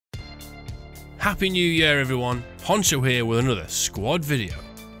Happy New Year everyone, Honcho here with another squad video.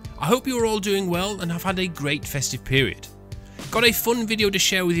 I hope you are all doing well and have had a great festive period. Got a fun video to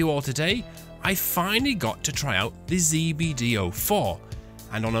share with you all today. I finally got to try out the ZBD04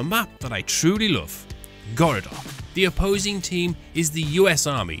 and on a map that I truly love, Gorodok. The opposing team is the US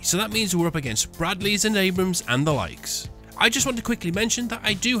Army, so that means we're up against Bradleys and Abrams and the likes. I just want to quickly mention that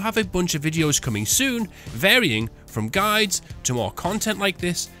I do have a bunch of videos coming soon, varying from guides to more content like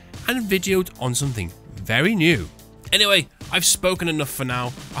this and videoed on something very new. Anyway, I've spoken enough for now.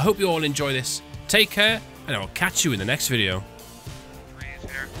 I hope you all enjoy this. Take care, and I will catch you in the next video.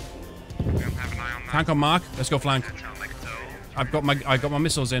 Tank on mark. Let's go flank. I got my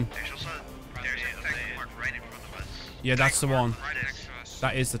missiles in. Yeah, that's the one.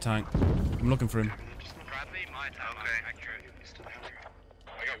 That is the tank. I'm looking for him.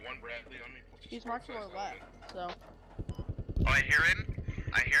 He's marked to our left, so. Oh, I hear him.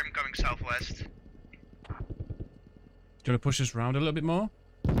 I hear him coming southwest. Do you want to push us round a little bit more?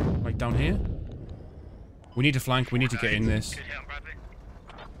 Like down here? We need to flank. We need to get in this.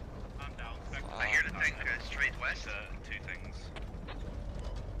 I hear the tank straight west. Two things.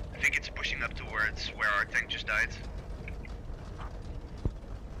 I think it's pushing up towards where our tank just died.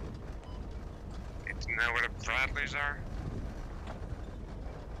 It's now where the Bradleys are.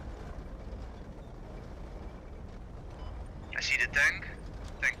 I see the tank.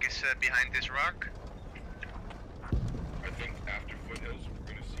 Tank is behind this rock. I think after foothills we're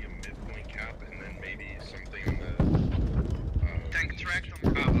going to see a midpoint cap and then maybe something on the... tank tracked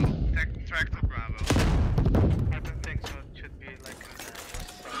on Bravo. Tank tracked on Bravo. I don't think so. It should be like on the west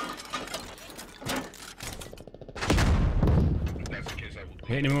side. If that's the case, I will...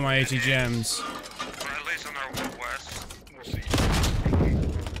 Hitting him with my ATGMs. Bradley's on our west. We'll see.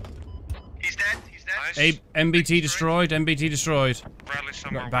 He's dead. He's dead. Nice. MBT destroyed. MBT destroyed. Bradley's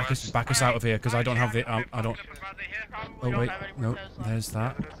somewhere Back us out of here because I don't have the. I don't. Oh wait, no. There's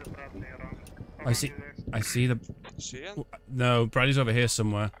that. I see the. No, Bradley's over here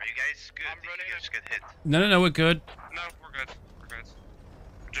somewhere. Are you guys good? Did you just get hit? No, we're good. No, we're good. We're good.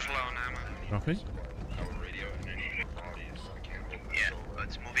 We're just low on ammo. Rocky? Yeah, but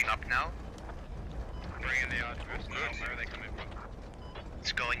it's moving up now. Bring in the archers now. Where are they coming from?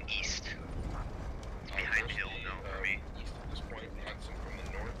 It's going east. It's behind hill, no, for me. East at this point, we had some from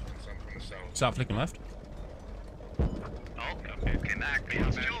the north and some from the south. Start flicking left. Oh, okay. Came back. We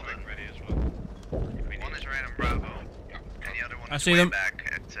have two of them ready as well. One is right on Bravo, and the other one is way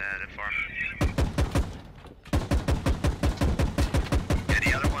back at the farm. Yeah,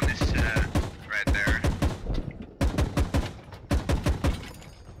 the other one is right there.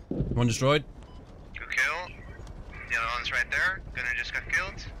 One destroyed. Good kill. The other one's right there. Gunner just got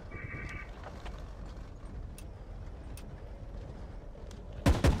killed.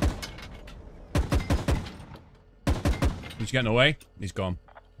 He's getting away. He's gone.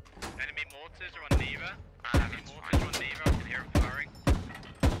 Enemy mortars are on Neva. Enemy mortars are on Neva. I can hear them firing.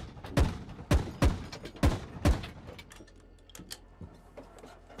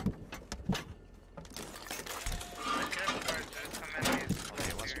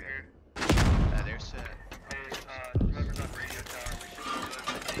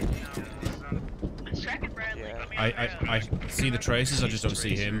 I see the traces. I just don't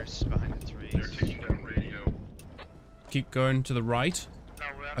see him. They're taking down radio. Keep going to the right.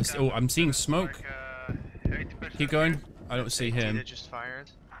 I'm seeing smoke. Keep going. I don't see him. Just fired.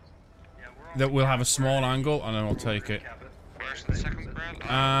 That we'll have a small angle and then we'll take it. Where's the second Brad?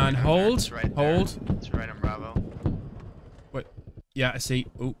 And hold. Hold. It's right on Bravo. Wait. Yeah, I see.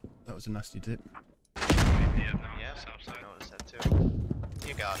 Oh, that was a nasty dip. Yeah, I noticed that too.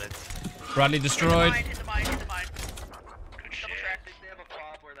 You got it. Bradley destroyed. Hit the mine. Good shit.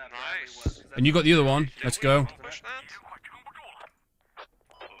 Nice. And you got the other one. Let's go. Push that.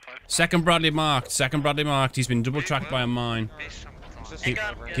 Second Bradley marked. He's been double tracked by a mine.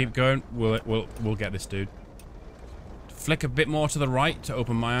 Keep going. We'll get this dude. Flick a bit more to the right to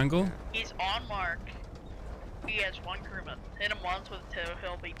open my angle. He's on mark. He has one crewman. Hit him once with two,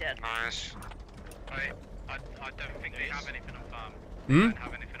 he'll be dead. Nice. I don't think we have anything on farm. Hmm? Don't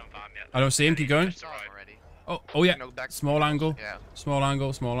have anything on farm yet. I don't see him. Keep going. Oh yeah. Small angle. Yeah. Small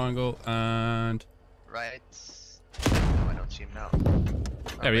angle, and Right. No, I don't see him now.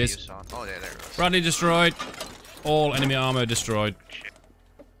 there he is. Oh, there it was. Bradley destroyed. All enemy armor destroyed.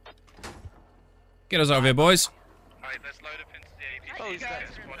 Get us out of here, boys. Alright, let's load up into the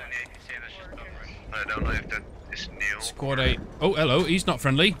APC. Squad in the APC, that's just done, right? I don't know if that is new. Squad 8. Oh, hello. He's not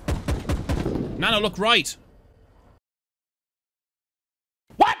friendly. Nano, look right.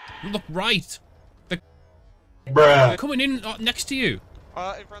 What? Look right. They're coming in next to you.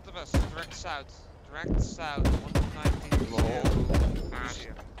 In front of us, direct south. Direct south,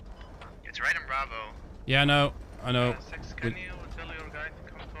 119. It's right in Bravo. Yeah, I know. 6, can you tell your guy to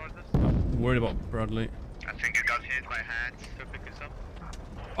come towards us? I'm worried about Bradley. I think you got hit by hats. To pick us up?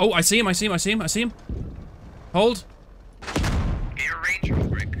 Oh, I see him. Hold. Get your range real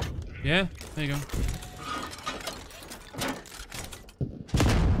quick. Yeah, there you go.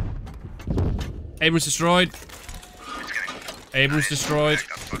 Abrams destroyed. Abrams destroyed.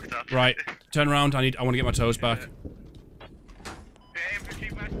 Got fucked up. Right, turn around. I want to get my toes back.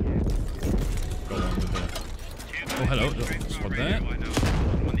 Go on with it. Oh, hello. Squad there.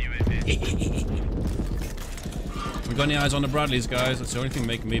 We got any eyes on the Bradleys, guys? That's the only thing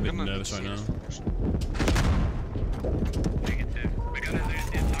making me a bit nervous right now.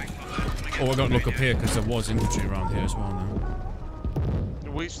 Oh, I got to look up here because there was infantry around here as well now.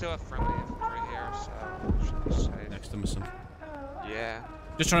 We still have friendly infantry here, so should be safe. Next to us. Yeah.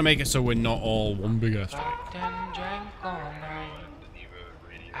 Just trying to make it so we're not all one big ass fight.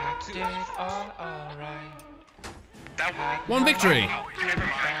 One victory! I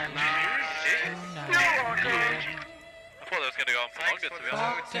thought it was gonna go on for longer, to be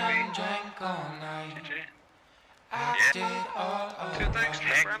honest.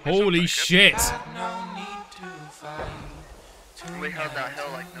 Holy shit! We held that hill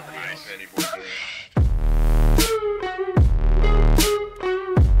like nobody else.